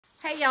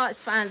Hey y'all,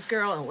 it's Fines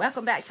Girl and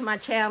welcome back to my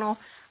channel.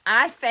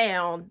 I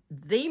found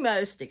the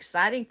most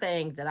exciting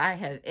thing that I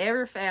have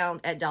ever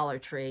found at Dollar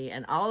Tree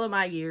in all of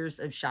my years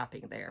of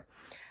shopping there.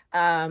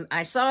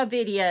 I saw a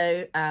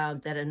video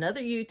that another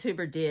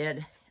YouTuber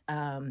did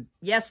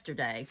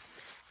yesterday,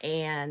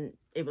 and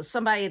it was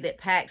somebody that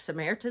packed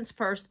Samaritan's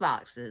Purse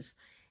boxes,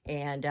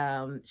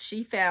 and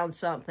she found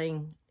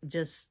something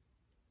just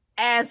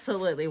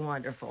absolutely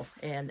wonderful.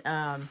 And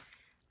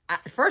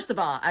first of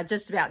all, I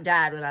just about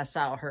died when I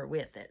saw her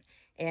with it.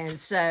 And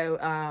so,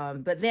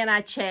 but then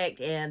I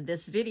checked, and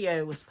this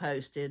video was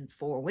posted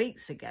 4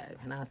 weeks ago,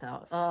 and I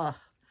thought, oh,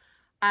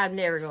 I'm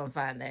never going to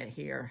find that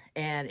here.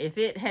 And if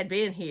it had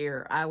been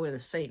here, I would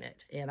have seen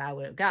it, and I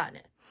would have gotten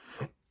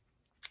it.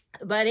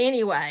 But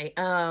anyway,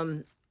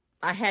 I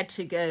had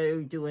to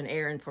go do an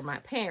errand for my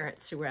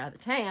parents who were out of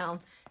town,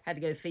 had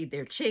to go feed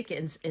their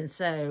chickens, and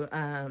so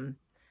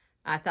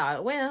I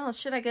thought, well,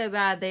 should I go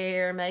by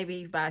there?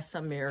 Maybe by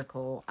some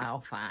miracle,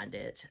 I'll find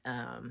it.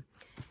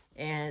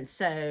 And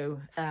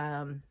so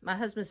my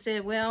husband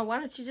said, well, why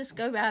don't you just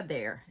go by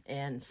there?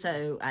 And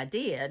so I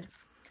did.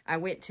 I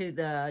went to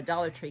the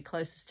Dollar Tree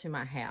closest to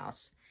my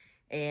house,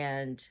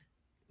 and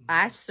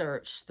I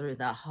searched through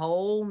the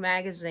whole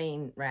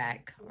magazine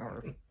rack,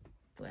 or,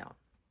 well,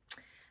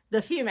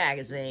 the few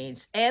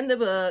magazines, and the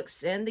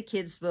books, and the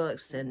kids'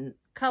 books, and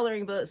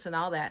coloring books, and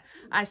all that.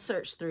 I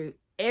searched through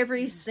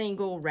every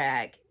single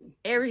rack,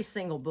 every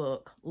single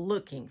book,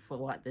 looking for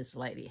what this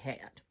lady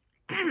had.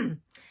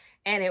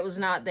 And it was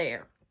not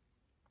there.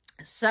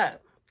 So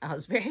I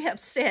was very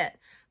upset.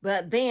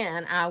 But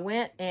then I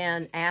went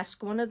and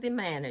asked one of the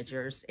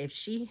managers if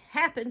she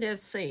happened to have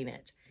seen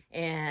it,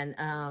 and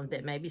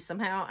that maybe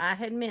somehow I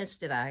had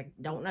missed it. I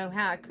don't know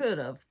how I could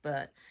have,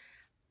 but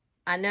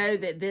I know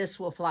that this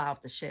will fly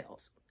off the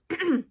shelves.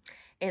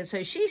 And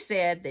so she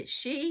said that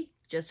she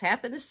just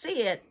happened to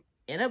see it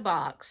in a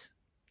box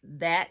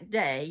that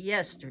day,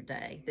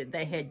 yesterday, that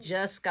they had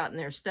just gotten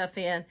their stuff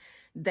in,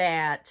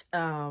 that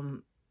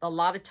a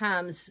lot of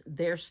times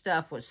their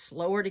stuff was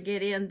slower to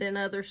get in than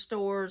other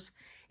stores.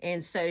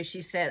 And so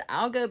she said,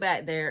 I'll go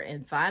back there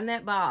and find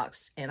that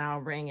box and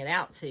I'll bring it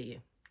out to you.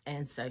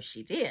 And so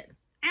she did.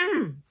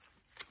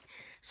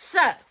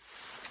 So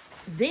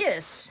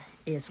this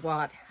is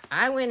what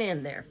I went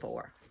in there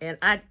for. And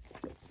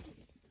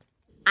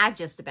I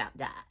just about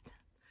died.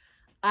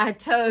 I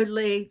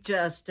totally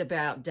just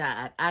about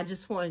died. I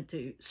just wanted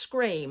to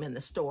scream in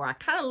the store. I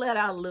kind of let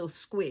out a little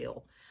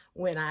squeal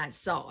when I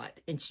saw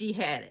it, and she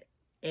had it.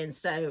 And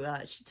so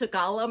she took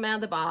all of them out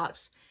of the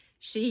box.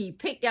 She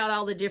picked out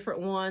all the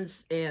different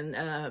ones and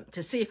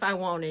to see if I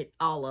wanted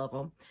all of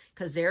them,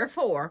 because there are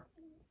 4.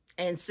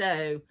 And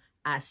so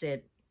I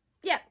said,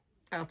 yeah,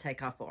 I'll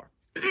take all 4.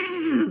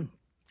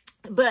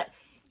 But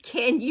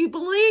can you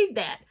believe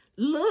that?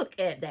 Look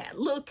at that.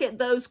 Look at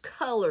those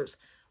colors.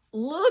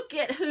 Look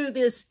at who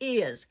this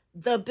is.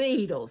 The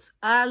Beatles.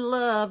 I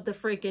love the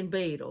freaking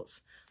Beatles.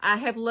 I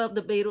have loved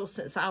the Beatles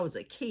since I was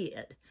a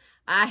kid.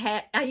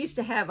 I used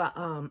to have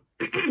a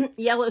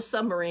Yellow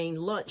Submarine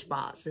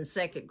lunchbox in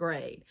 2nd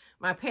grade.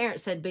 My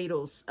parents had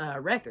Beatles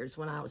records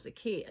when I was a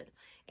kid.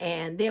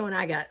 And then when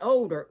I got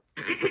older,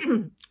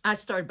 I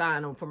started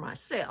buying them for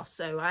myself.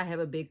 So I have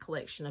a big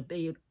collection of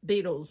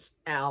Beatles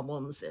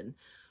albums and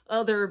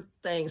other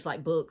things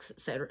like books,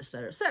 etc.,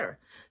 etc., etc.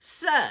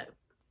 So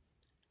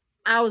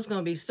I was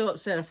going to be so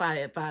upset if I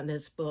didn't find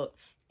this book,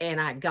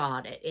 and I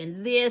got it.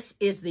 And this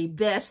is the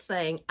best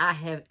thing I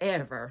have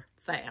ever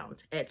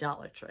found at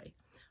Dollar Tree.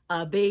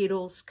 A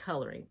Beatles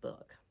coloring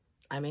book.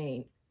 I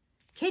mean,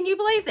 can you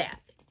believe that?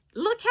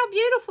 Look how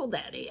beautiful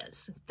that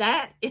is.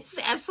 That is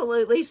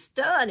absolutely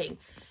stunning.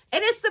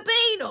 And it's the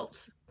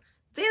Beatles.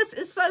 This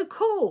is so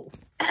cool.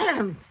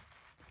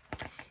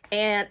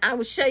 And I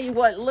will show you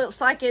what it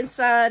looks like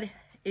inside.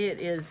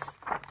 It is,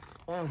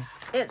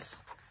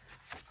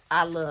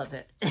 I love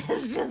it.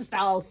 It's just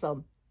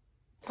awesome.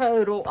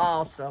 Total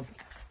awesome.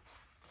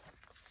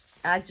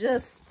 I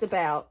just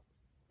about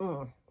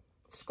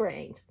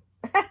screamed.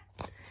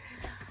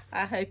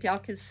 I hope y'all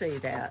can see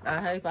that.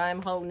 I hope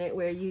I'm holding it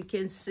where you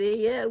can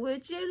see it.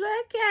 Would you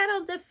look at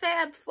them, the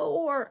Fab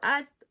Four?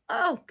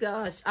 Oh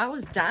gosh, I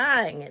was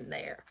dying in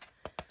there.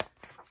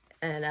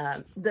 And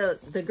the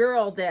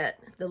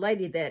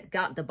lady that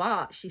got the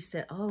box, she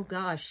said, oh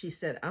gosh, she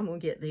said, I'm gonna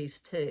get these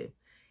too.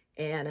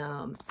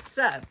 And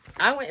so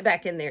I went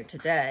back in there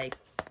today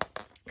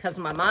because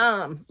my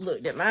mom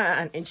looked at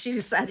mine and she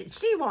decided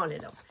she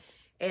wanted them.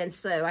 And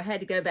so I had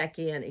to go back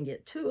in and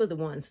get 2 of the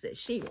ones that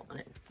she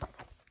wanted.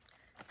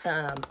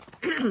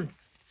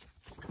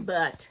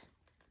 But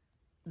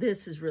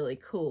this is really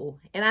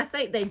cool. And I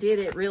think they did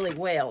it really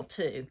well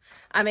too.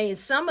 I mean,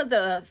 some of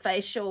the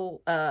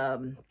facial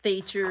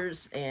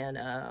features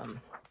and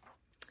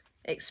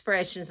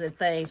expressions and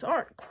things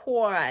aren't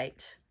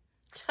quite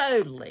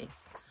totally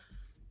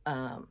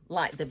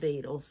like the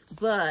Beatles,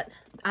 but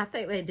I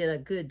think they did a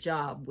good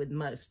job with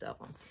most of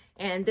them.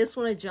 And this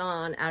one of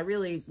John, I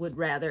really would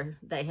rather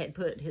they had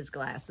put his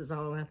glasses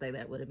on. I think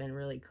that would have been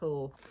really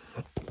cool.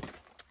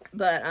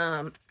 But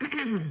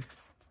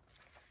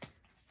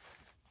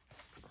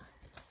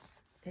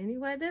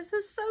Anyway, this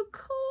is so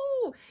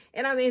cool.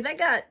 And I mean, they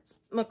got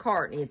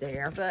McCartney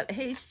there, but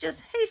he's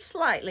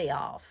slightly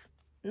off.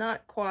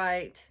 Not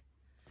quite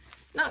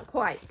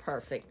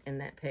perfect in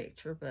that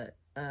picture, but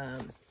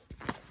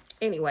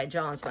anyway,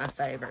 John's my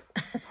favorite.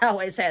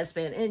 Always has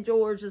been. And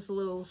George is a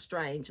little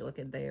strange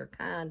looking there,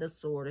 kind of,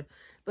 sort of,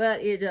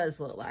 but it does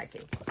look like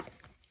him.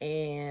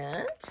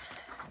 And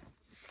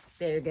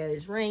there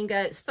goes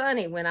Ringo. It's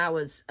funny, when I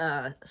was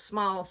a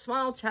small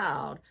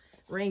child,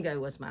 Ringo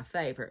was my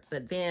favorite.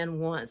 But then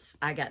once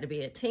I got to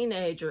be a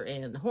teenager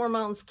and the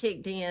hormones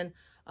kicked in,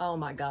 oh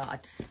my God,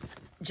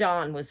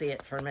 John was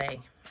it for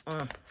me.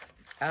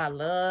 I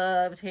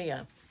loved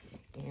him.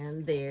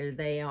 And there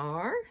they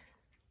are.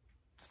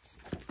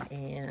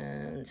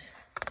 And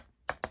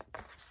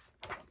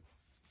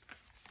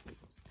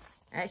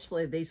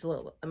actually,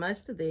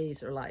 most of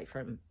these are like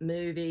from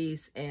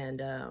movies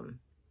and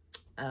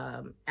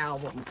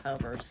album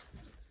covers.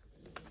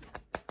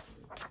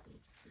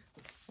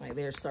 Like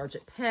there's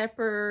Sergeant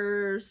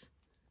Pepper's.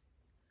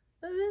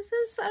 Oh, this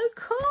is so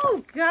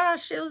cool.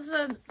 Gosh, it was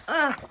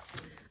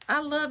I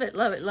love it,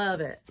 love it, love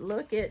it.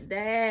 Look at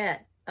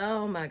that.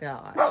 Oh my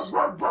gosh.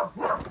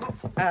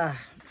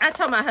 I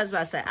told my husband,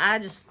 I said,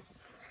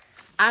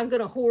 I'm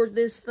going to hoard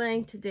this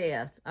thing to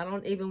death. I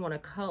don't even want to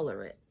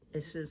color it.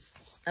 It's just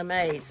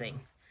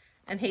amazing.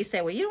 And he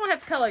said, well, you don't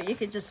have to color. You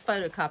could just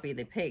photocopy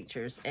the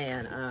pictures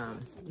and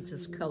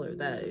just color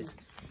those.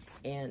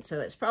 And so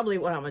that's probably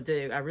what I'm going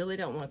to do. I really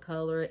don't want to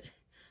color it.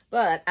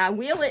 But I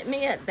will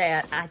admit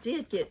that I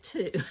did get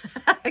two.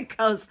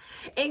 Because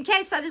in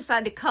case I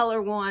decide to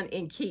color one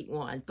and keep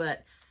one.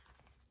 But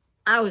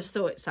I was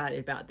so excited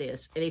about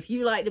this. And if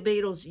you like the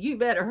Beatles, you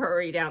better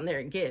hurry down there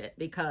and get it.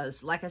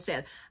 Because, like I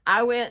said,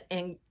 I went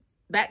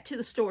back to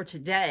the store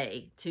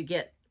today to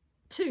get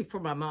two for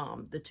my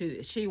mom, the two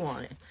that she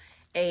wanted.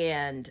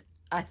 And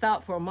I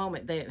thought for a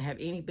moment they didn't have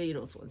any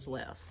Beatles ones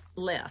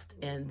left.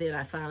 And then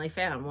I finally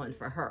found one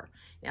for her.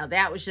 Now,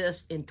 that was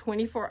just in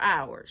 24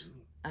 hours.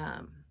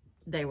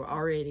 They were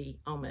already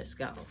almost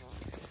gone.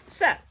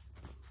 So,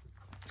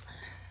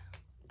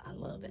 I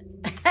love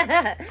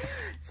it.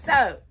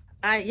 So,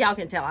 y'all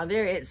can tell I'm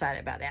very excited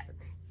about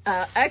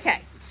that.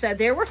 Okay, so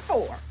there were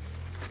 4.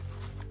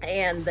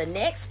 And the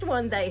next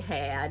one they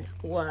had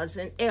was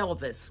an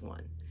Elvis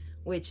one,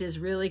 which is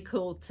really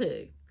cool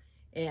too.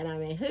 And I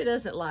mean, who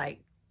doesn't like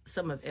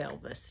some of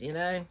Elvis, you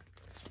know?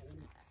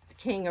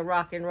 King of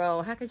rock and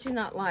roll. How could you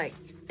not like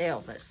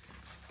Elvis?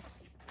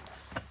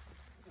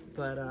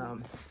 But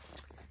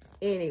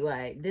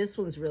anyway, this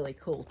one's really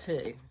cool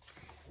too.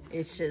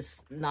 It's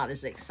just not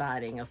as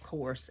exciting, of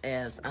course,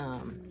 as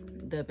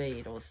the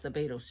Beatles. The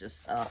Beatles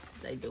just,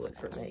 they do it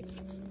for me.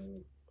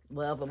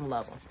 Love them,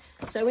 love them.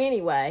 So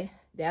anyway,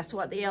 that's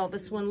what the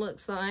Elvis one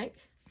looks like.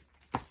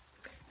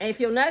 And if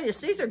you'll notice,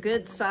 these are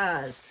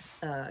good-sized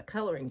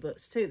coloring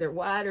books, too. They're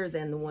wider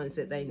than the ones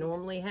that they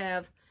normally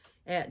have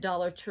at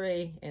Dollar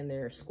Tree, and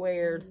they're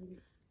squared.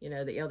 You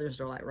know, the others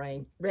are like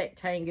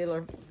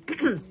rectangular.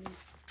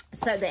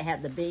 So they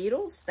have the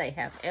Beatles, they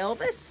have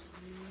Elvis,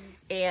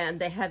 and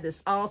they have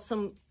this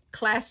awesome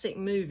classic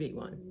movie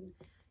one.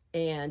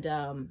 And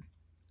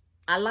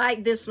I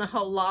like this one a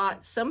whole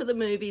lot. Some of the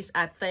movies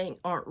I think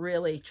aren't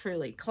really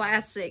truly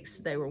classics.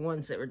 They were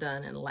ones that were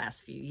done in the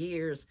last few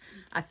years.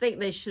 I think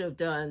they should have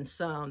done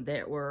some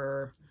that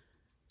were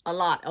a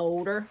lot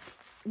older,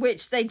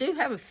 which they do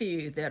have a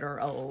few that are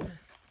old.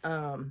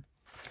 And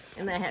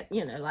they have,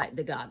 you know, like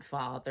The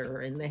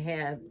Godfather, and they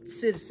have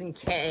Citizen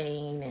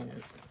Kane,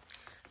 and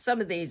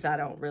some of these I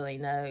don't really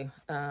know.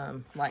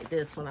 Like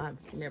this one,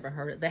 I've never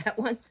heard of that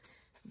one.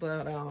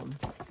 But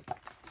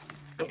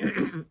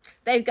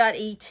they've got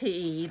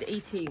E.T. The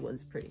E.T.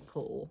 one's pretty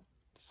cool.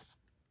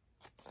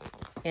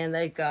 And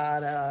they've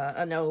got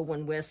an old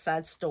one, West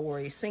Side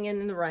Story, Singing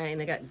in the Rain.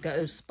 They got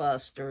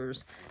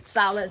Ghostbusters,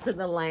 Silence of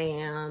the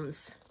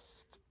Lambs,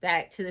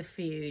 Back to the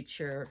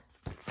Future.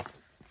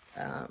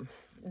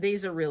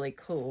 These are really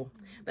cool.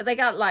 But they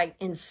got like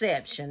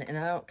Inception, and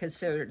I don't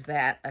consider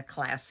that a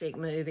classic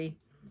movie.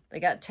 They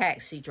got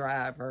Taxi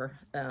Driver,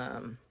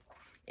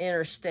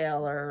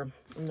 Interstellar,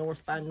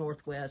 North by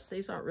Northwest.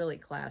 These aren't really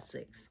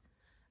classics.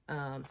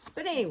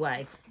 But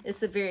anyway,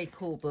 it's a very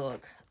cool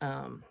book.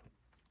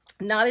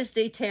 Not as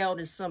detailed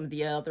as some of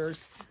the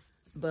others,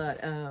 but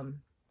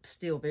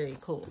still very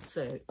cool.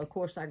 So, of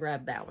course, I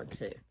grabbed that one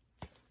too.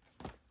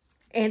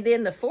 And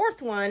then the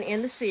 4th one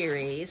in the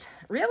series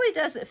really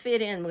doesn't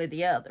fit in with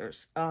the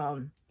others.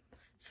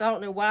 So I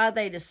don't know why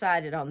they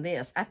decided on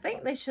this. I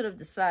think they should have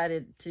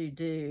decided to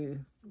do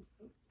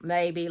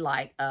maybe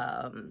like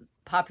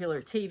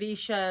popular TV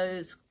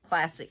shows,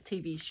 classic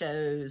TV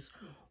shows,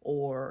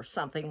 or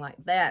something like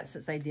that,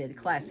 since they did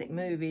classic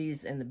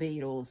movies and the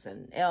Beatles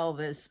and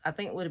Elvis. I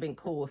think it would have been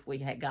cool if we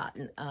had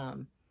gotten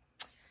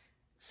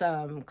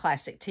some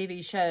classic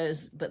TV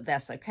shows, but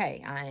that's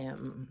okay. I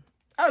am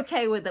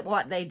okay with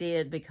what they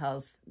did,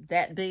 because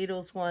that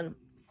Beatles one,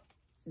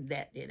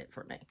 that did it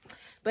for me.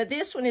 But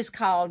this one is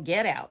called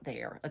Get Out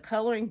There, a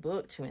coloring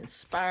book to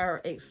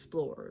inspire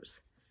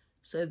explorers.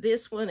 So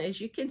this one, as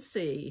you can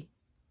see,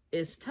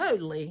 is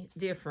totally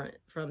different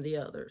from the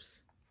others.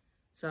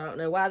 So I don't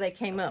know why they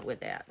came up with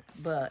that,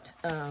 but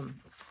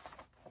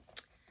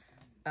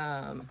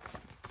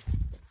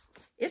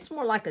it's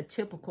more like a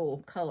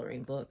typical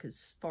coloring book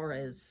as far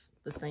as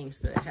the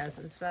things that it has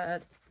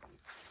inside.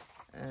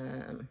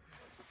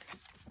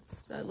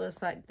 So it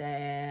looks like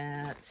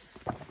that.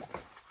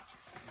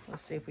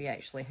 Let's see if we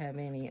actually have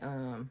any,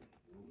 I'm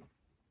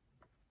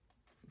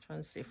trying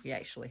to see if we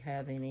actually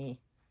have any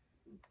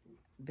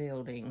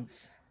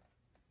buildings.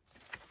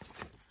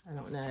 I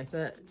don't know,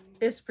 but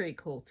it's pretty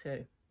cool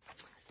too.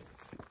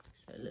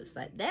 So it looks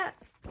like that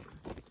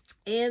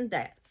and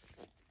that.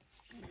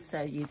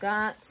 So you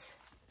got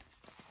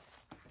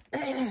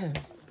a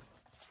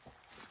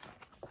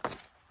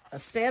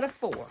set of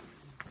 4.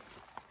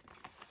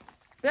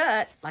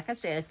 But, like I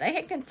said, if they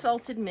had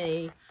consulted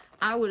me,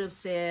 I would have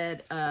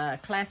said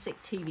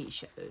classic TV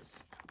shows.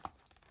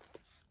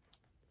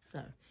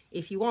 So,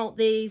 if you want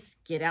these,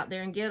 get out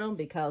there and get them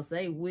because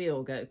they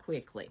will go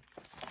quickly,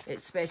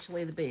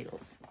 especially the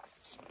Beatles.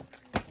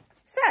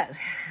 So,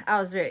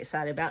 I was very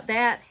excited about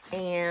that.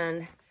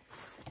 And,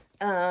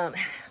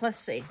 let's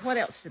see, what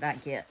else did I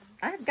get?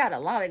 I've got a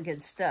lot of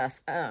good stuff.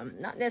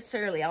 Not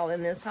necessarily all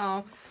in this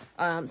haul.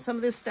 Some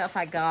of this stuff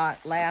I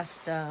got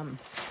last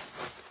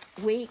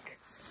week.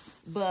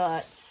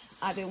 But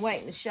I've been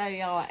waiting to show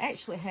y'all. I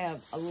actually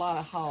have a lot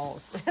of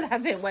hauls that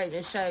I've been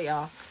waiting to show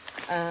y'all.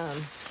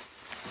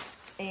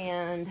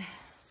 And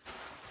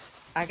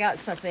I got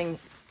something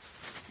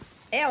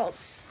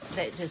else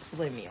that just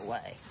blew me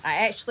away.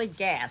 I actually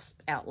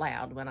gasped out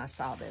loud when I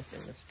saw this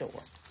in the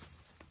store.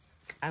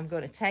 I'm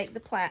going to take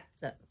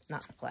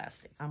not the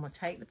plastic. I'm going to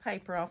take the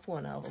paper off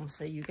one of them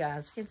so you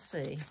guys can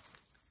see.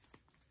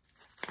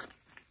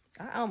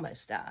 I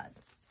almost died.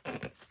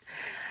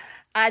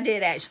 I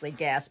did actually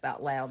gasp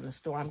out loud in the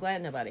store. I'm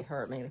glad nobody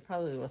hurt me. They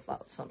probably would have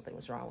thought something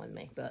was wrong with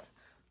me. But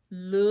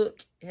look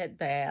at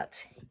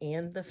that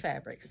in the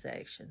fabric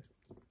section.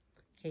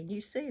 Can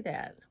you see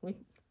that? Do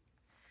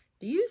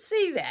you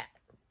see that?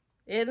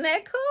 Isn't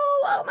that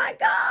cool? Oh my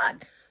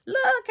God.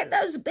 Look at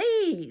those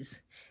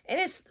bees. And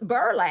it's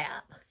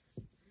burlap.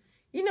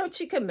 You know what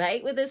you can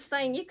make with this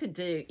thing? You could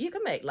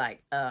make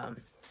like,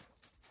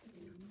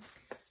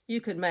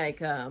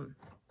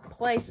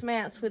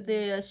 placemats with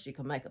this. You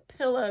can make a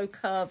pillow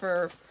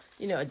cover,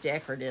 you know, a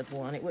decorative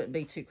one. It wouldn't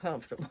be too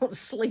comfortable to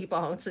sleep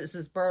on since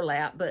it's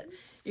burlap, but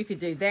you could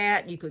do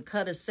that. You could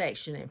cut a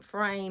section and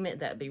frame it.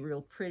 That'd be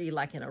real pretty,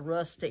 like in a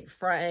rustic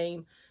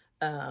frame.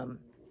 Hold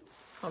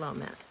on a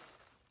minute.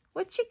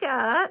 What you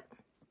got?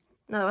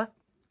 Noah?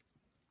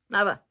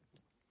 Noah?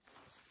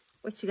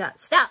 What you got?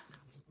 Stop!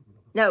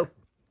 No.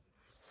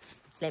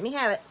 Let me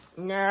have it.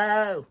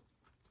 No.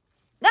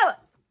 Noah!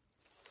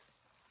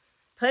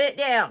 Put it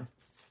down.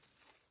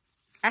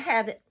 I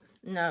have it.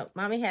 No,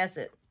 Mommy has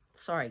it.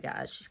 Sorry,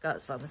 guys. She's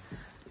got something.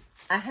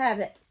 I have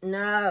it.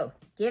 No.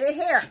 Give it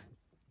here.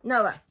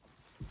 Noah.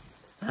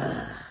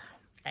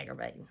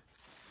 Aggravating.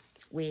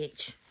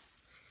 Witch.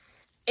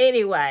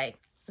 Anyway,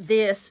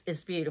 this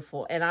is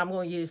beautiful. And I'm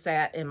going to use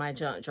that in my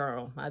junk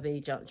journal. My bee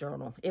junk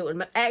journal. It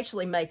would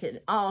actually make an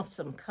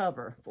awesome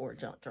cover for a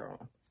junk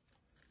journal.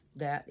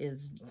 That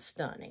is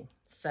stunning.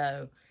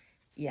 So,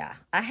 yeah.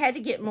 I had to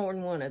get more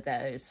than one of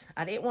those.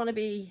 I didn't want to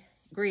be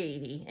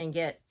greedy and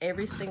get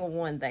every single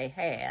one they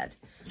had,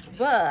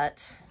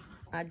 but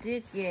I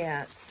did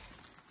get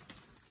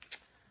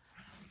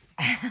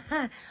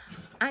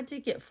I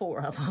did get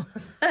 4 of them.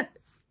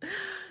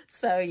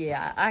 So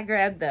yeah, I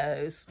grabbed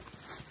those.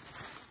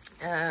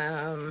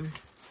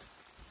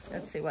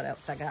 Let's see what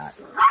else I got.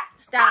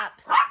 Stop.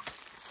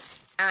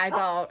 I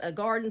bought a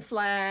garden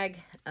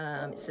flag.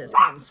 It says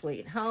Home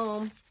Sweet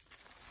Home.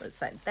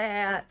 Looks like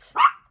that.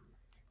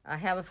 I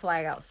have a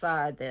flag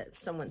outside that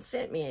someone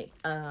sent me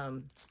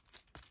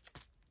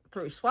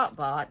through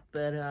SwapBot,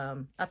 but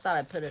I thought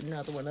I'd put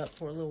another one up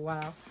for a little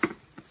while.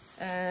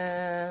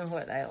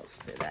 What else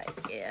did I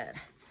get?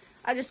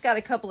 I just got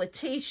a couple of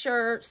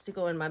t-shirts to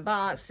go in my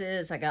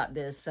boxes. I got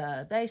this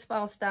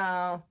baseball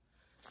style,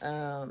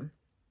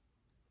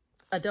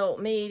 adult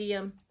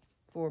medium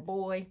for a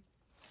boy.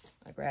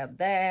 I grabbed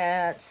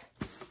that.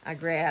 I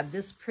grabbed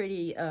this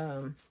pretty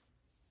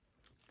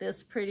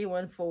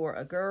one for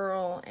a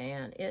girl,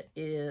 and it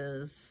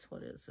is,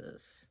 what is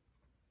this?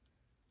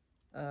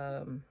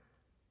 Is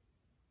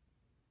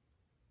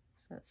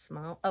that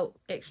small? Oh,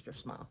 extra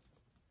small.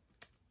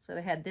 So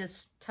they had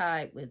this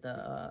type with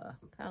kind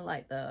of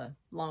like the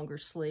longer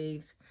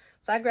sleeves.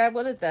 So I grabbed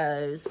one of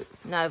those.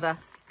 Nova,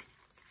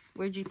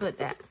 where'd you put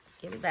that?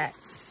 Give it back.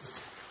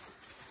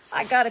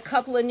 I got a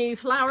couple of new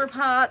flower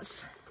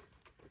pots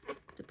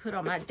to put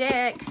on my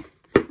deck.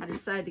 I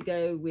decided to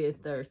go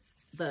with the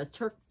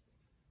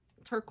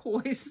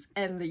turquoise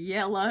and the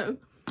yellow,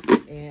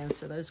 and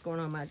so those going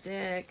on my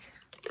deck.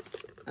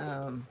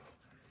 Let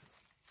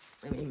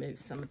me move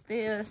some of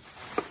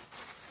this.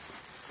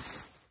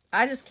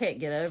 I just can't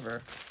get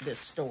over this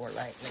store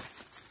lately.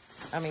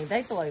 I mean,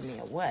 they blow me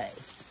away.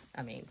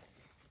 I mean,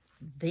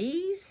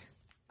 these,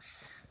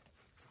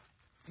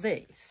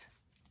 the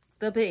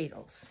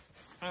Beatles.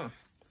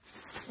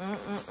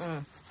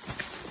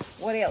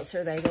 What else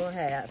are they going to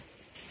have?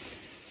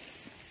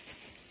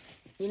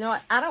 You know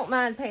what? I don't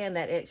mind paying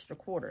that extra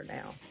quarter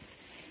now.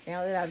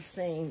 Now that I've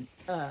seen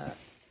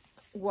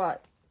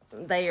what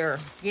they are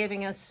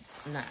giving us.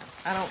 No,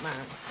 I don't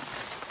mind.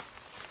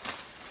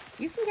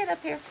 You can get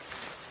up here.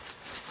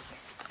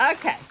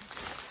 Okay.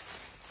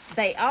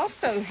 They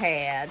also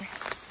had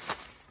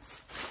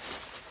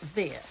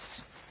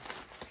this.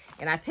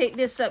 And I picked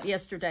this up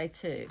yesterday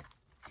too.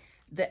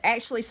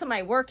 Actually,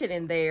 somebody working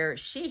in there,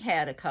 she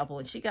had a couple,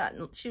 and she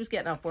was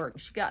getting off work,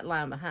 and she got in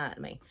line behind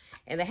me.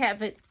 And they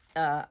haven't,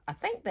 I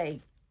think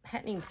they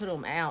hadn't even put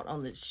them out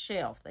on the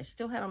shelf. They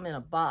still had them in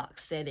a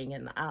box sitting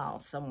in the aisle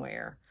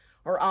somewhere,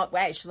 or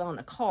actually on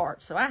a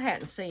cart, so I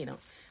hadn't seen them.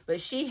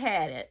 But she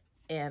had it,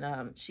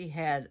 and she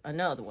had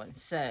another one.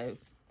 So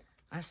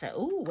I said,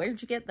 "Ooh,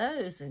 where'd you get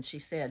those?" And she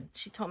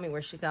told me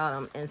where she got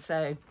them. And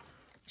so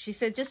she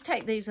said, "Just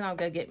take these and I'll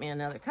go get me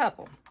another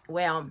couple."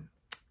 Well,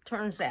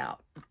 turns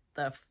out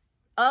the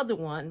other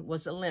one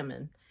was a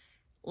lemon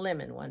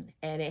one,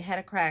 and it had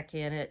a crack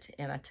in it,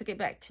 and I took it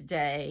back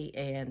today,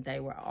 and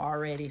they were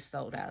already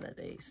sold out of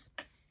these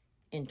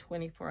in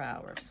 24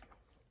 hours.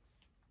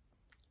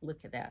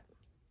 Look at that.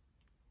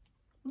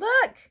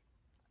 Look!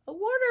 A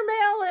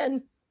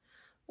watermelon!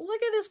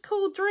 Look at this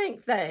cool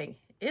drink thing.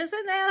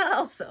 Isn't that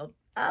awesome?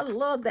 I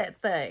love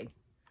that thing.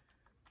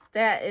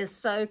 That is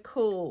so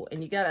cool.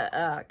 And you got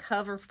a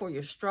cover for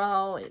your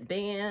straw. It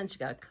bends. You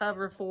got a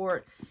cover for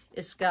it.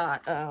 It's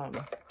got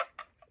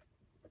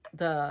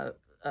the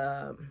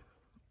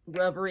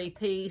rubbery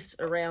piece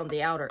around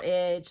the outer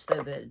edge so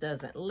that it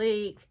doesn't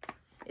leak.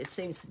 It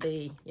seems to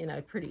be, you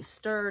know, pretty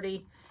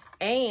sturdy.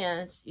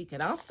 And you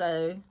can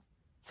also,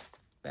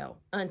 well,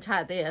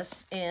 untie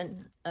this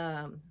and,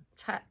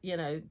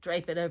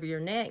 drape it over your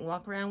neck and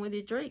walk around with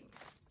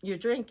your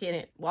drink in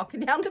it, walking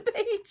down the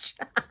beach.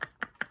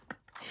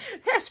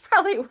 That's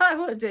probably what I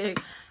will do.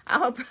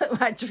 I'll put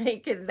my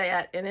drink in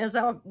that, and as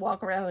I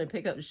walk around and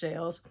pick up the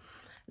shells,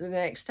 the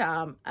next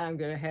time I'm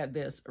going to have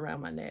this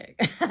around my neck.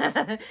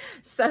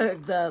 So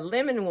the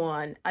lemon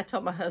one, I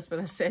told my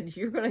husband, I said,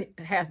 "You're going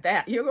to have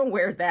that. You're going to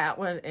wear that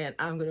one, and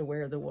I'm going to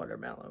wear the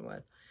watermelon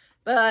one."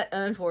 But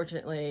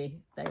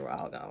unfortunately, they were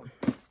all gone.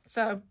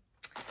 So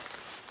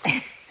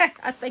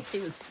I think he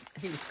was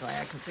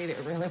glad, because he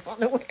didn't really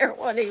want to wear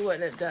one. He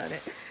wouldn't have done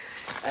it.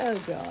 Oh,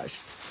 gosh.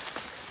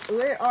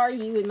 Where are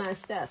you in my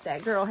stuff?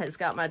 That girl has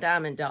got my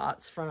diamond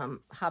dots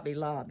from Hobby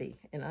Lobby,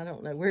 and I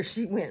don't know where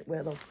she went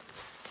with them.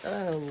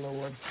 Oh,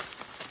 Lord.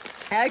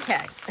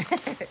 Okay.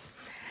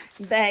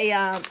 They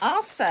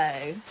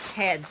also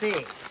had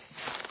these.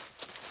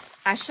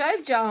 I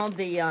showed y'all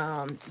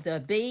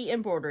the bee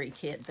embroidery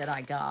kit that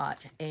I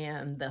got,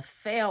 and the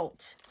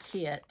felt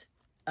kit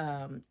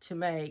to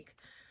make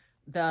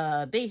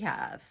the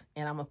beehive,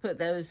 and I'm going to put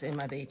those in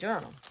my bee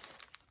journal.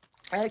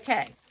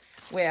 Okay.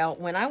 Well,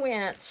 when I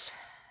went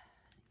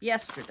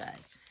yesterday,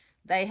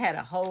 they had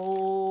a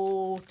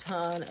whole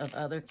ton of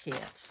other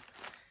kits.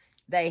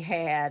 They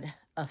had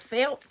a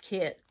felt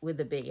kit with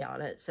a bee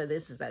on it. So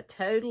this is a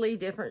totally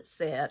different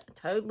set, a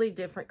totally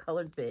different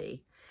colored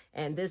bee.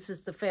 And this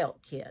is the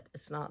felt kit.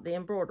 It's not the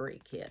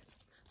embroidery kit.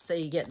 So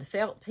you get the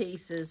felt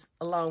pieces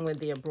along with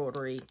the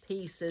embroidery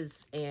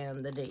pieces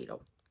and the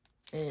needle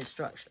and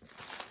instructions.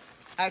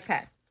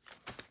 Okay.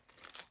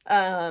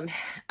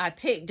 I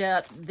picked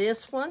up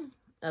this one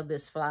of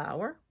this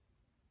flower.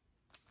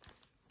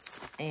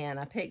 And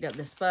I picked up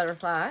this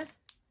butterfly.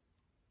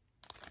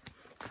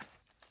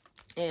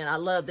 And I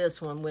love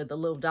this one with the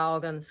little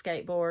dog on the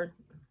skateboard.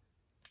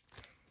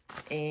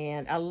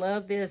 And I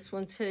love this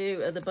one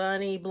too, of the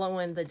bunny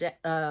blowing the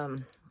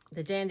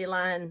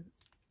dandelion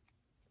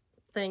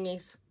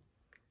thingies.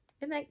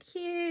 Isn't that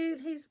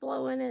cute? He's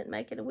blowing it,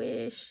 making a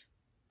wish.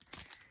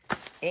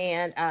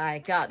 And I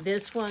got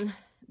this one.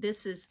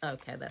 This is,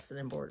 okay, that's an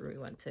embroidery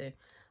one too.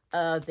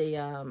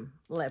 The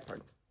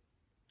leopard.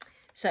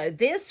 So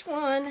this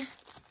one,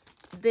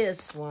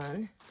 this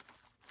one,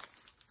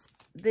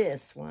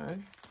 this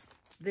one,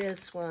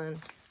 this one,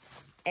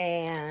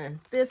 and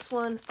this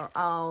one are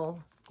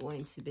all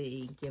going to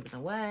be given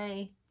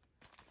away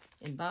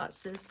in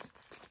boxes,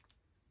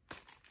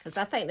 because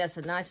I think that's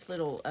a nice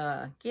little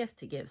gift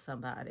to give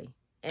somebody.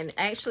 And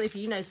actually, if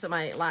you know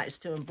somebody that likes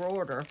to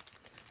embroider,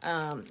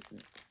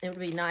 it would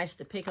be nice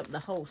to pick up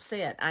the whole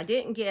set. I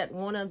didn't get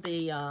one of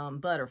the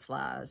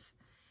butterflies,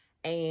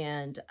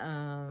 and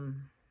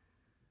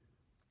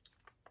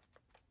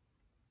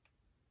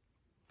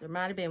there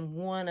might have been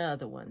one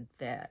other one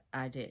that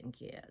I didn't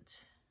get.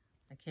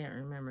 I can't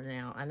remember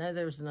now. I know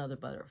there was another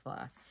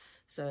butterfly.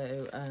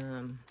 So,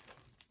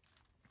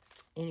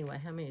 anyway,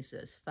 how many is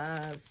this?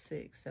 5,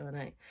 6, 7,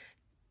 8.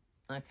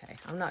 Okay,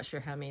 I'm not sure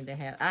how many they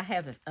have. I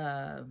have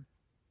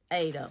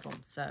 8 of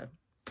them. So,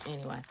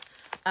 anyway.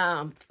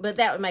 But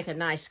that would make a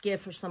nice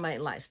gift for somebody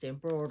that likes to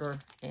embroider.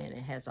 And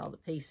it has all the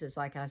pieces,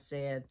 like I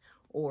said.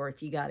 Or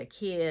if you got a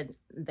kid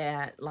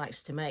that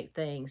likes to make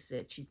things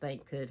that you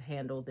think could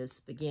handle this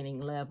beginning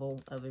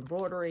level of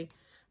embroidery,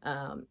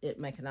 it'd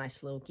make a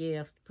nice little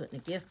gift. Put in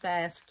a gift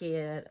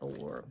basket,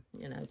 or,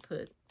 you know,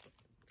 put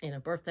in a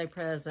birthday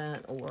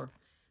present or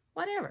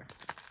whatever.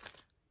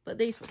 But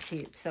these were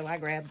cute, so I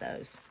grabbed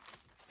those.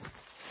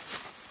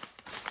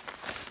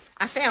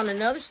 I found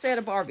another set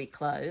of Barbie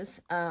clothes.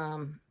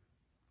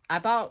 I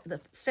bought the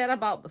set I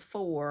bought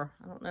before.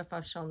 I don't know if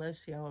I've shown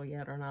those to y'all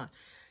yet or not,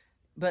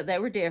 but they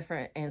were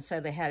different, and so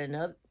they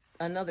had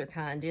another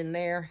kind in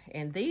there,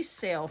 and these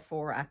sell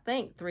for, I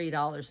think,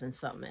 $3 and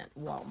something at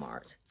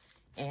Walmart,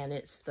 and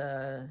it's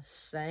the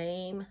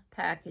same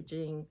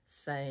packaging,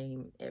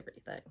 same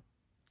everything,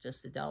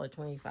 just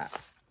 $1.25.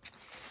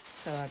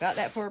 So I got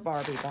that for a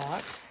Barbie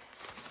box.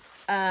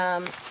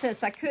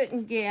 Since I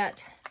couldn't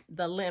get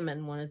the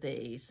lemon one of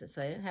these, since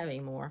I didn't have any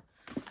more,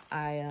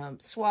 I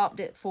swapped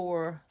it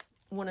for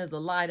one of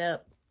the light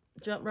up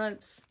jump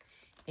ropes,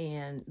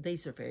 and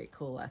these are very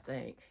cool, I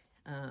think.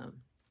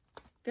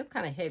 Feel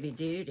kind of heavy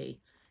duty,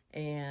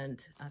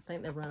 and I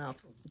think they run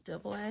off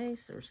double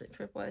A's, or is it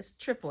triple A's?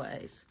 Triple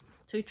A's,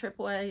 2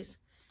 triple A's,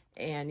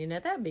 and you know,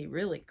 that'd be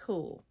really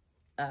cool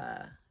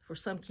for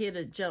some kid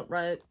to jump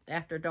rope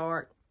after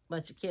dark,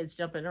 bunch of kids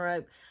jumping the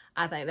rope.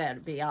 I think that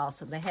would be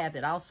awesome. They have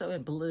it also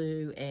in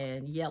blue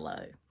and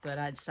yellow, but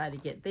I decided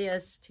to get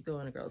this to go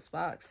in a girl's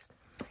box.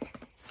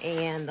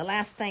 And the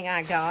last thing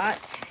I got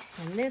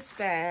in this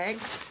bag,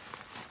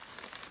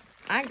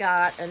 I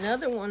got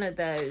another one of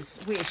those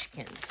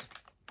Wishkins,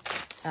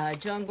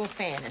 Jungle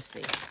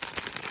Fantasy.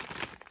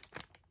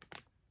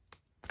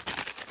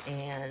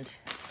 And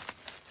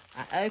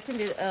I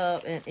opened it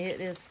up, and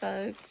it is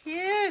so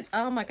cute.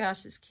 Oh my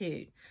gosh, it's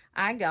cute.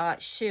 I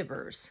got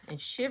Shivers, and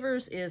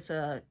Shivers is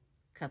a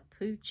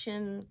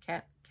capuchin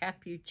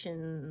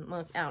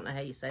monk. I don't know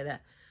how you say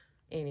that.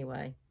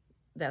 Anyway,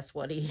 that's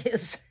what he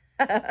is.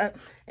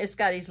 It's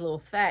got his little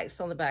facts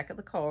on the back of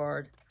the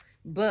card.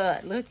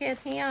 But look at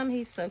him.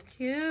 He's so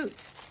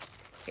cute.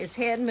 His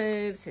head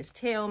moves. His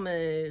tail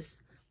moves.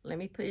 Let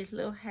me put his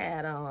little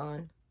hat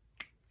on.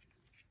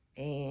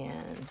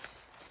 And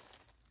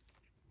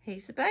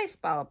he's a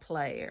baseball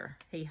player.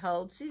 He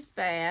holds his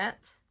bat.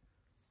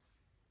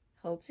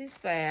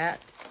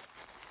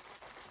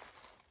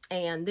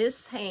 And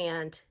this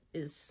hand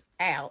is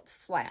out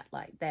flat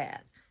like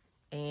that.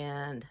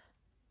 And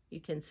you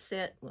can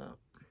set, well,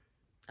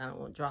 I don't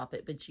want to drop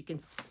it, but you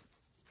can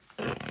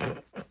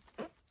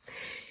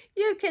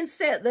you can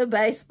set the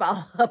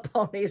baseball up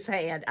on his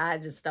hand. I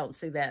just don't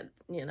see that,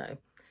 you know,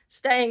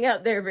 staying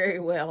up there very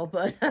well,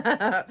 but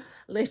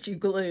unless you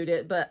glued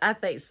it. But I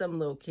think some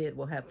little kid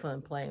will have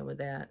fun playing with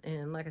that.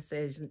 And like I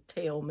said, his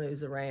tail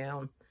moves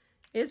around.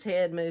 His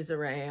head moves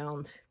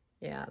around.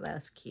 Yeah,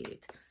 that's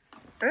cute.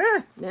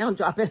 Now I'm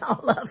dropping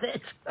all of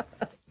it.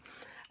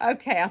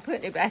 Okay, I'm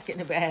putting it back in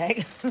the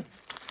bag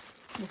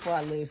before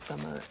I lose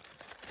some of it.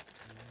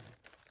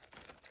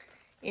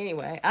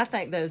 Anyway, I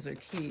think those are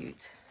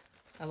cute.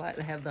 I like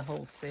to have the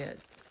whole set.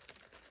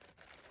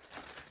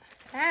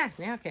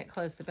 Now I can't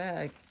close the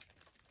bag.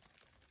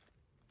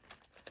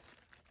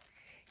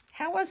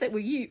 How was it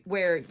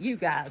where you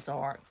guys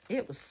are?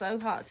 It was so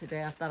hot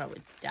today, I thought I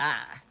would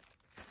die.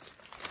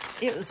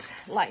 It was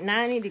like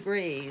 90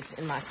 degrees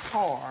in my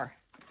car,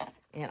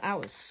 and I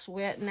was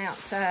sweating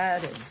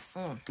outside,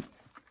 and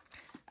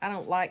I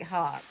don't like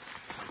hot.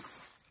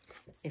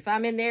 If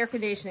I'm in the air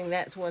conditioning,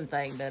 that's one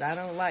thing, but I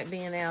don't like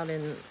being out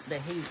in the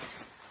heat.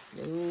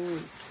 Ooh.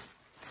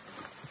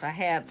 If I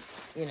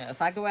have, you know, if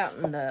I go out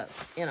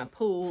in a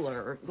pool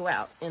or go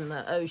out in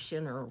the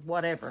ocean or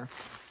whatever,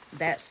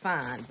 that's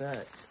fine,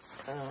 but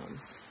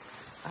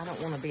I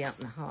don't want to be out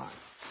in the hot.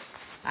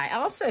 I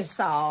also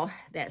saw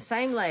that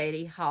same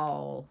lady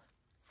haul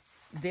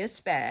this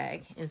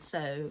bag, and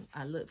so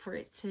I looked for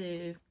it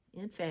too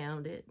and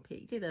found it,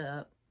 picked it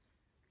up.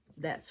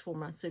 That's for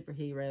my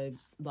superhero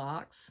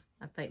box.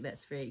 I think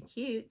that's very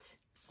cute.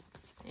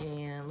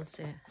 And let's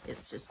see,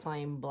 it's just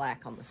plain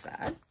black on the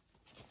side.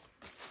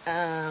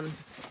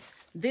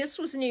 This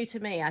was new to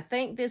me. I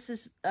think this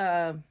is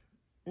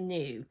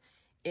new.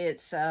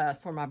 It's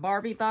for my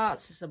Barbie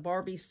box. It's a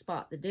Barbie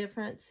Spot the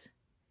Difference.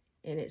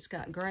 And it's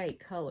got great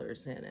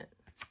colors in it.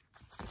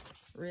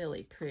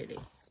 Really pretty.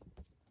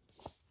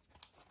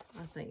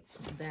 I think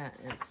that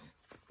is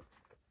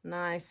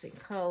nice and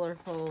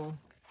colorful.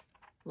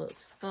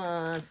 Looks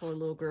fun for a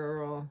little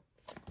girl.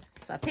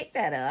 So I picked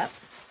that up.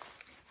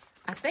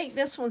 I think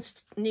this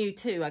one's new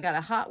too. I got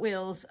a Hot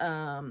Wheels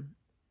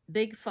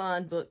Big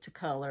Fun book to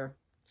color.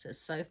 It says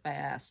So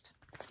Fast.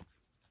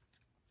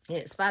 And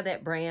it's by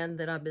that brand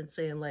that I've been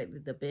seeing lately,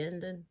 the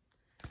Bendon.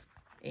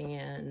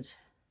 And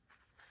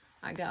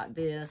I got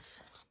this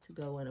to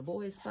go in a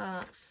boy's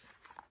box.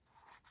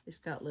 It's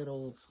got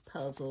little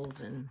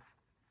puzzles and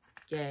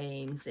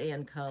games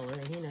and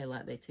coloring, you know,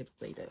 like they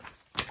typically do.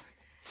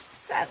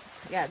 So, I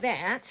got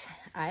that.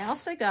 I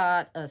also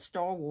got a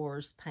Star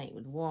Wars Paint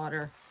with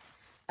Water.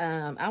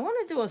 I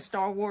want to do a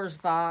Star Wars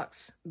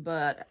box,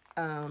 but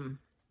I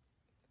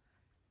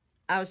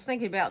was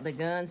thinking about the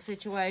gun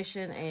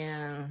situation,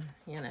 and,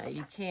 you know,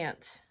 you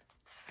can't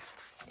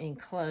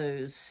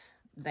enclose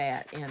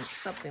that in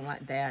something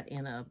like that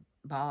in a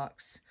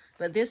box.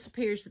 But this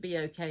appears to be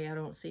okay. I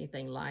don't see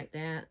anything like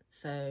that.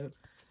 So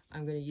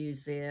I'm going to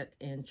use it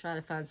and try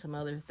to find some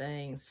other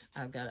things.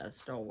 I've got a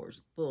Star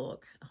Wars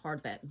book, a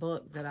hardback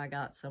book that I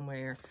got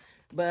somewhere,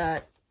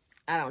 but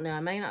I don't know.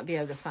 I may not be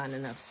able to find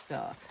enough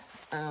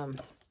stuff.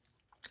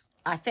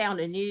 I found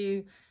a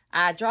new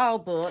I Draw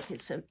book.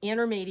 It's an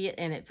intermediate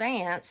and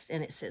advanced,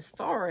 and it says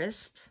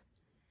forest.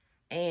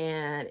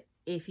 And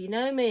if you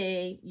know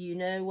me, you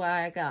know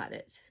why I got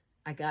it.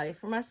 I got it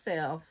for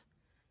myself.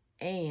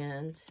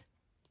 And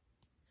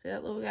see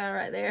that little guy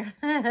right there?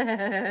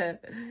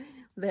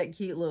 That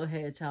cute little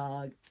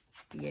hedgehog.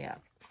 Yeah.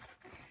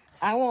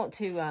 I want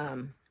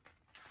to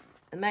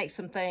make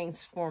some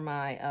things for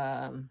my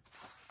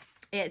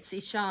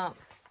Etsy shop.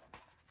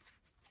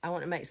 I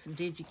want to make some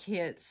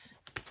digi-kits,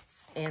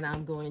 and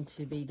I'm going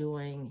to be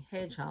doing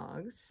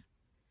hedgehogs,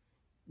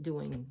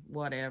 doing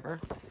whatever,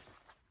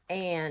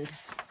 and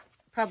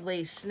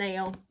probably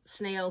snails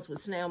with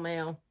snail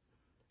mail,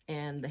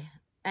 and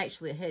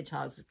actually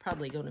hedgehogs is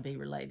probably going to be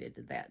related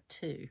to that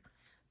too.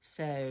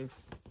 So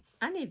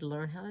I need to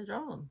learn how to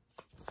draw them.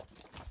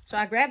 So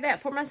I grabbed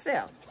that for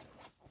myself.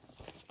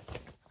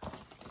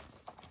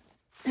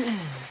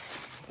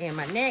 And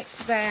my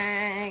next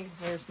bag,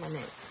 where's my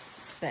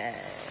next bag?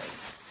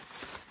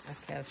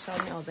 Okay, I've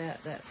shown y'all that.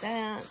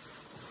 I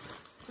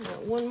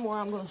got one more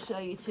I'm going to show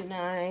you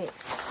tonight.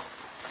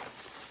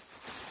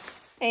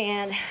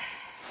 And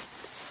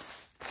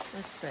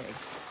let's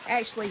see.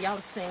 Actually, y'all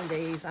have seen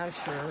these. I'm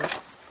sure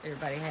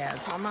everybody has.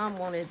 My mom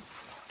wanted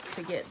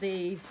to get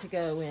these to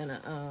go in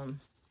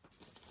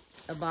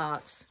a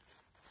box.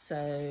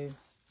 So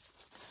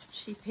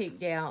she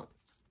picked out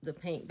the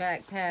pink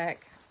backpack.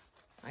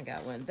 I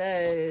got one of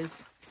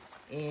those.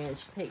 And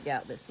she picked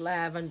out this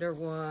lavender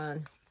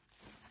one.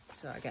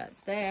 So I got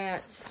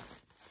that.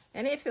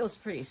 And it feels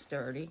pretty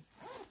sturdy.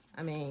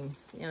 I mean,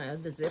 you know,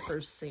 the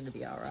zippers seem to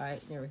be all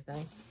right and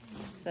everything.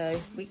 So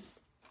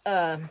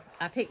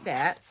I picked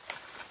that.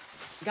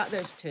 Got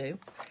those two.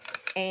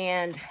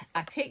 And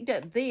I picked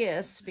up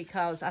this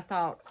because I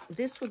thought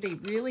this would be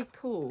really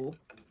cool.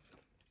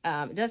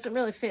 It doesn't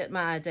really fit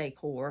my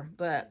decor,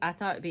 but I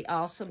thought it'd be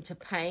awesome to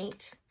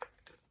paint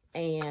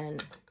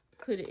and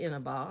put it in a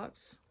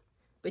box.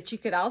 But you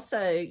could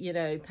also, you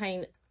know,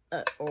 paint,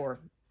 or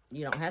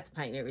you don't have to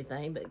paint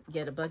everything, but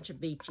get a bunch of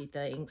beachy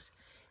things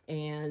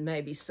and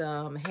maybe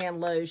some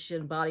hand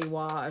lotion, body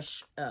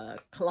wash,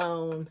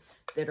 cologne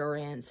that are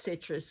in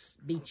citrus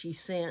beachy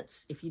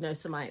scents, if you know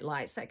somebody that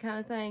likes that kind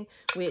of thing,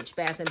 which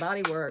Bath and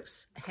Body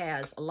Works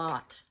has a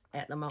lot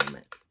at the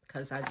moment,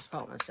 because I just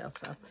bought myself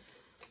some.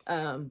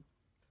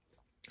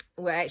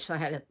 Well, actually,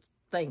 I had a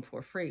thing for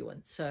a free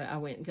one, so I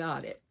went and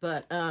got it.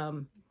 But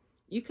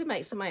you could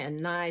make somebody a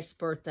nice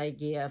birthday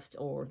gift,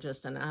 or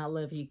just an I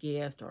love you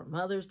gift, or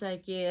Mother's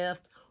Day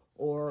gift,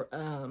 or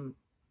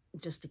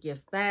just a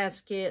gift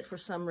basket for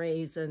some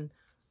reason,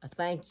 a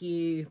thank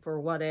you for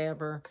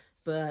whatever.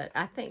 But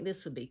I think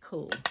this would be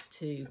cool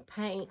to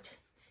paint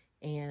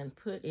and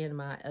put in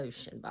my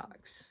ocean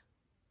box.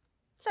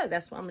 So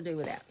that's what I'm going to do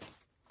with that.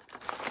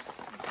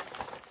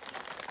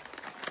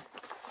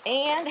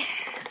 And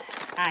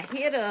I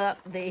hit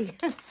up the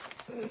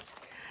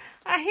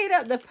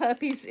the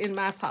puppies in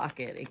my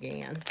pocket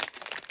again.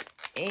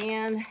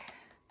 And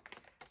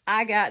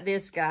I got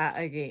this guy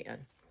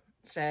again.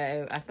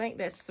 So I think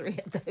that's 3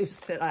 of those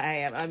that I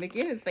have. I'm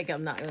beginning to think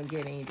I'm not going to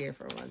get any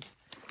different ones.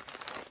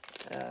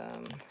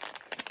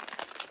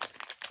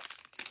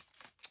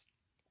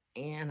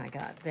 And I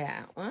got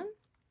that one.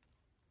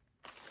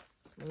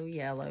 Little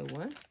yellow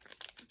one.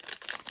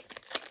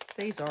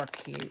 These are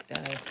cute,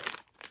 though.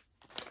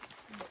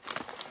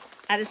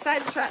 I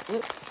decided to try...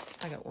 Whoops.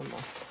 I got one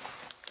more.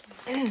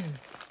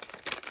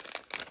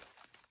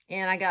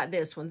 And I got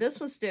this one. This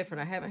one's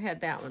different. I haven't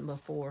had that one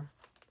before.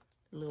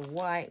 A little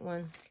white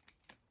one.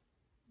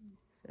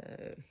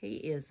 So, he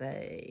is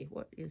a...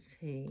 What is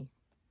he?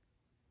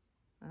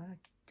 I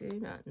do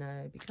not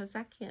know, because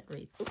I can't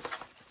read. Oops.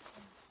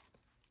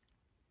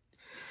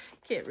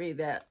 Can't read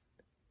that.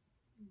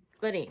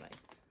 But anyway,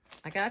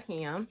 I got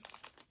him.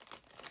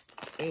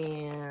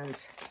 And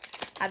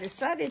I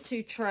decided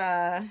to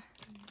try...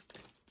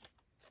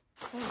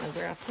 I don't know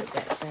where I put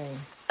that thing.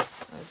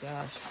 Oh,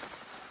 gosh.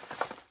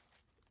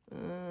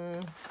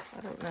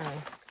 I don't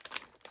know.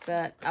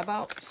 But I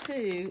bought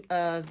 2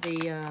 of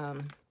the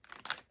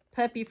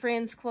Puppy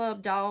Friends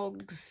Club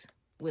dogs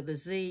with a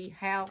Z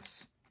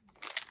house.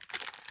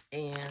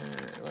 And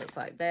it looks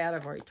like that.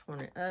 I've already torn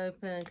it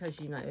open because,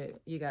 you know,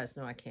 you guys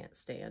know I can't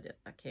stand it.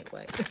 I can't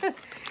wait.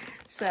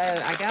 So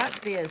I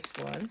got this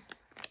one.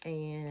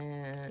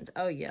 And,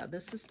 oh, yeah,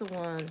 this is the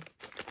one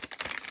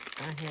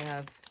I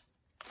have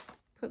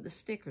put the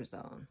stickers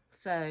on.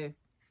 So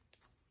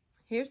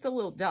here's the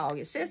little dog.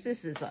 It says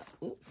this is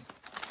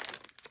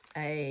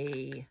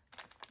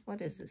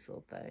what is this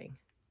little thing?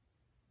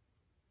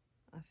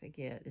 I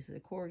forget. Is it a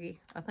corgi?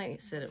 I think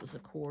it said it was a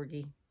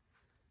corgi.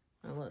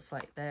 It looks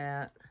like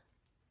that.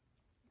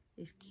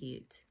 He's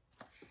cute.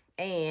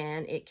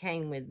 And it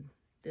came with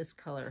this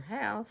color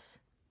house.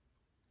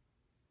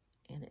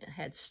 And it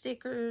had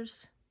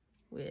stickers,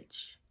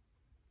 which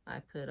I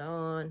put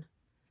on.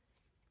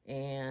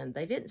 And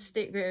they didn't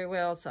stick very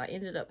well, so I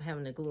ended up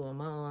having to glue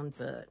them on,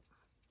 but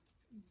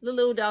the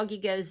little doggy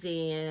goes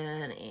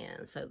in,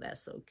 and so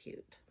that's so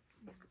cute.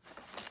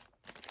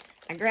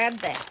 I grabbed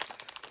that.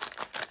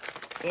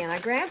 And I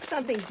grabbed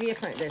something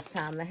different this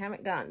time that I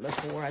haven't gotten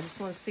before. I just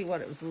want to see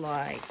what it was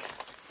like.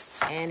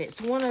 And it's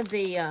one of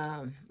the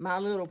My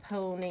Little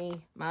Pony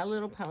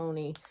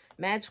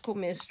Magical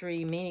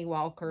Mystery Mini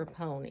Walker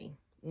Pony.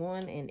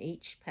 One in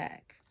each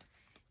pack.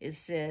 It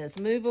says,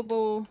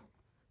 movable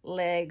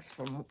legs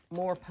for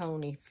more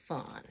pony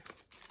fun.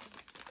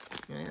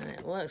 And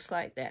it looks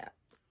like that.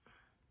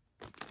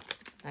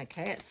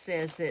 Okay, it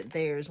says that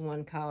there's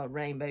one called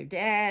Rainbow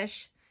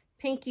Dash,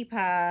 Pinkie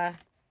Pie,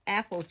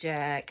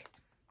 Applejack,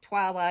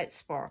 Twilight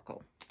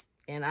Sparkle.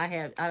 And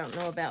I don't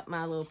know about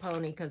My Little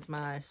Pony because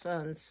my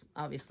sons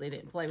obviously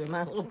didn't play with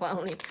My Little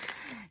Pony.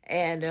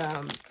 And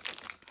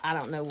I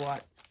don't know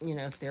what,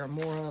 if there are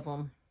more of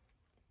them,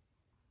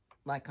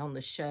 like on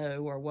the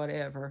show or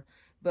whatever.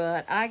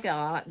 But I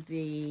got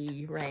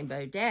the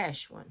Rainbow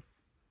Dash one.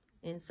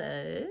 And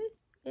so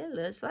it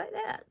looks like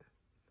that.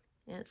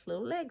 And its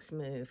little legs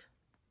move.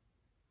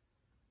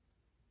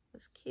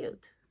 It's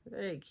cute.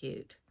 Very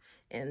cute.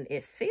 And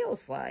it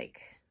feels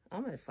like,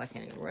 almost like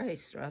an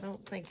eraser. I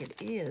don't think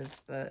it is,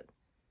 but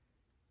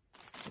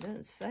it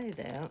doesn't say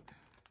that.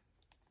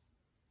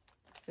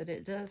 But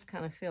it does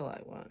kind of feel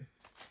like one.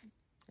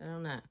 I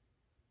don't know.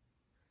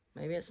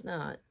 Maybe it's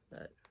not,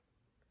 but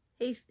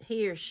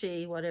he or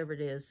she, whatever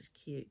it is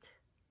cute.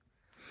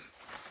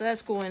 So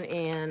that's going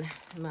in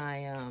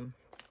my,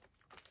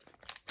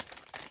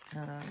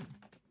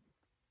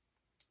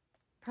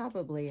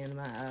 probably in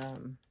my,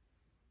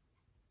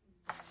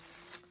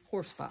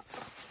 horse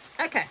box.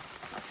 Okay.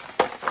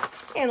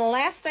 And the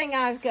last thing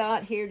I've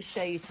got here to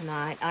show you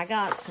tonight, I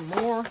got some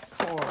more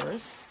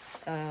cars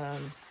to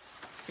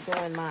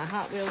go in my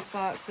Hot Wheels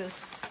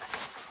boxes.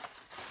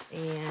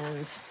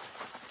 And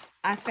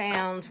I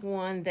found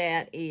one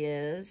that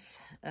is,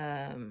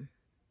 oh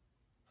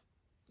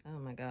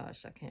my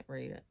gosh, I can't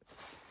read it.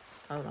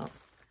 Hold on.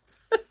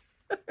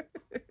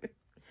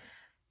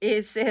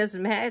 It says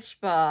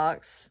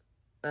Matchbox,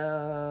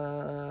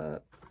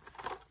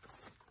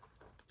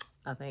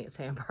 I think it's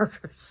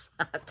hamburgers.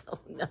 I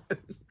don't know.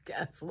 You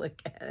guys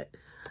look at it.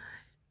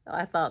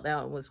 I thought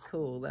that one was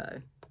cool,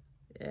 though.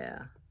 Yeah.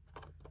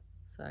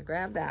 So I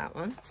grabbed that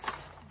one.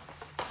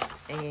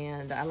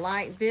 And I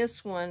like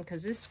this one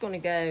because this is going to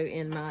go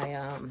in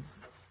my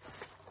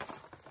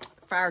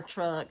fire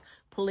truck,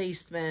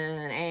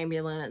 policeman,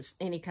 ambulance,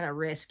 any kind of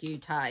rescue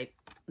type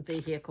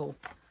vehicle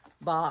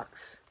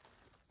box.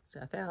 So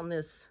I found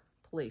this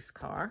police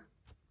car.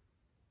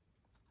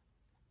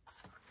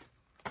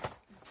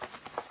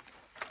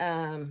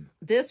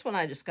 This one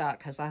I just got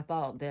because I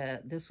thought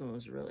that this one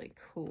was really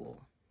cool.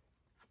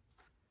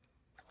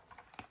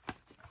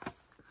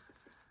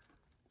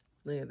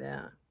 Look at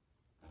that.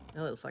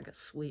 That looks like a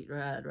sweet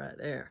ride right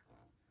there.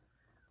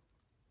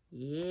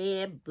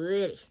 Yeah,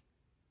 buddy.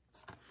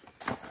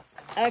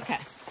 Okay.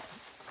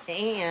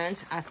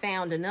 And I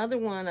found another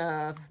one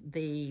of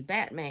the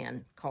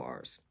Batman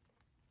cars.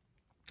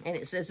 And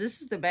it says,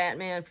 this is the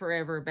Batman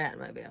Forever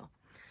Batmobile.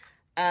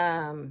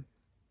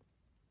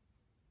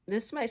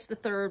 This makes the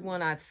third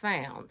one I've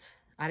found.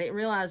 I didn't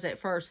realize at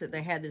first that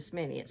they had this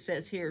many. It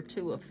says here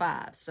 2 of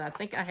 5. So I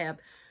think I have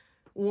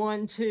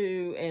 1,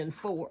 2, and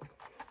 4.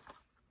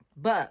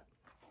 But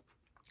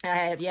I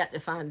have yet to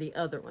find the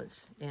other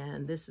ones.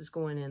 And this is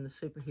going in the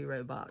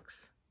superhero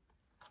box.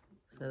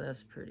 So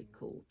that's pretty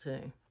cool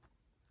too.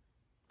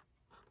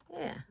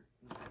 Yeah.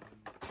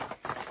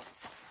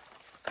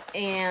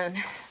 And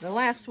the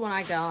last one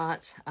I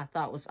got, I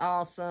thought was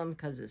awesome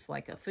because it's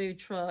like a food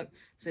truck. It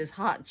says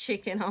hot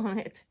chicken on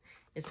it.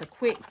 It's a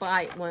quick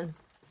bite one.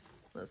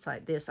 Looks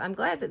like this. I'm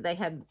glad that they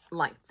have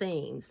like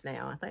themes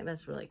now. I think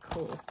that's really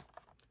cool.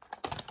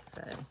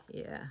 So,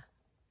 yeah.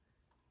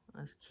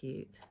 That's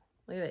cute.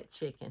 Look at that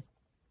chicken.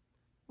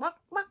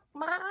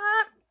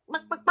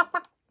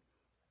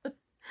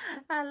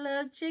 I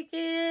love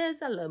chickens.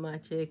 I love my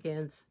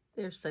chickens.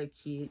 They're so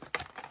cute.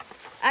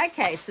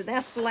 Okay, so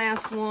that's the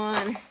last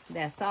one.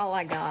 That's all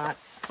I got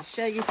to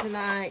show you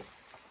tonight.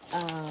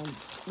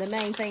 The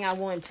main thing I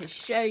wanted to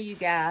show you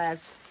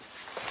guys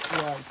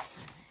was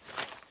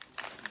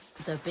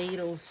the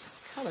Beatles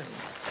coloring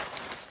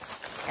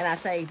books. And I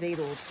say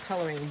Beatles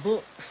coloring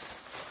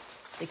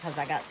books because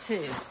I got 2.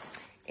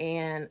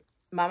 And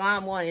my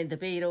mom wanted the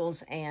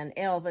Beatles and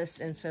Elvis,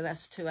 and so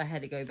that's 2 I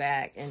had to go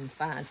back and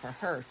find for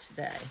her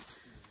today.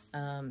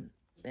 And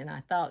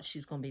I thought she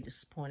was going to be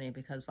disappointed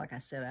because, like I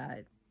said,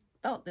 I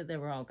thought that they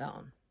were all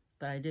gone,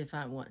 but I did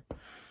find one.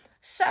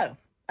 So,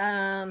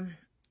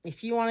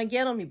 if you want to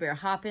get them, you better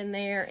hop in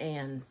there,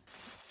 and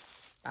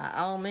by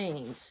all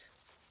means,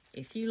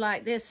 if you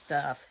like this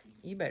stuff,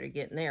 you better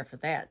get in there for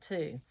that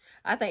too.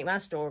 I think my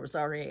store was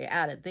already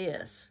out of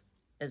this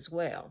as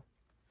well.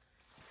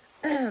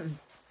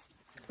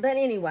 But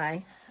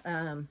anyway,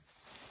 I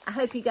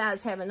hope you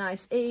guys have a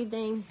nice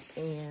evening,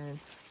 and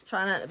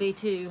try not to be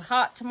too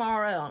hot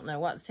tomorrow. I don't know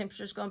what the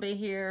temperature's going to be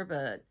here,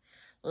 but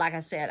like I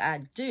said,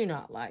 I do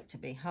not like to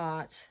be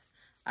hot.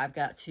 I've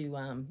got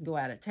to go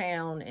out of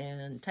town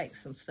and take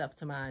some stuff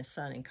to my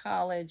son in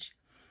college.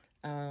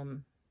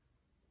 I'm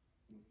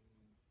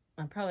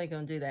probably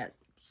going to do that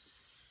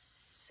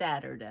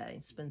Saturday.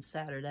 Spend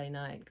Saturday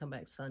night, come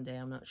back Sunday.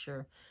 I'm not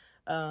sure.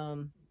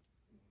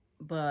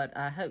 But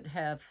I hope to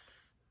have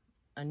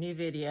a new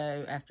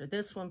video after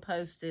this one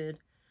posted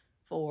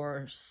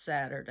for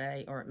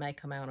Saturday, or it may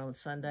come out on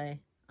Sunday.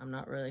 I'm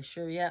not really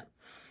sure yet.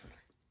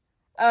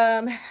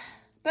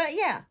 But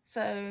yeah,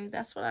 so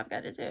that's what I've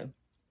got to do.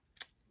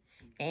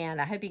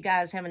 And I hope you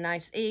guys have a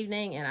nice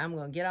evening, and I'm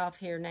going to get off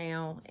here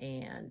now,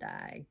 and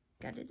I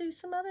got to do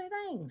some other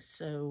things.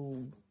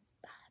 So,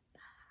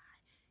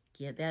 bye-bye.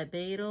 Get that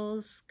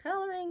Beatles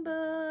coloring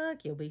book.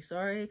 You'll be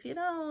sorry if you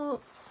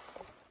don't.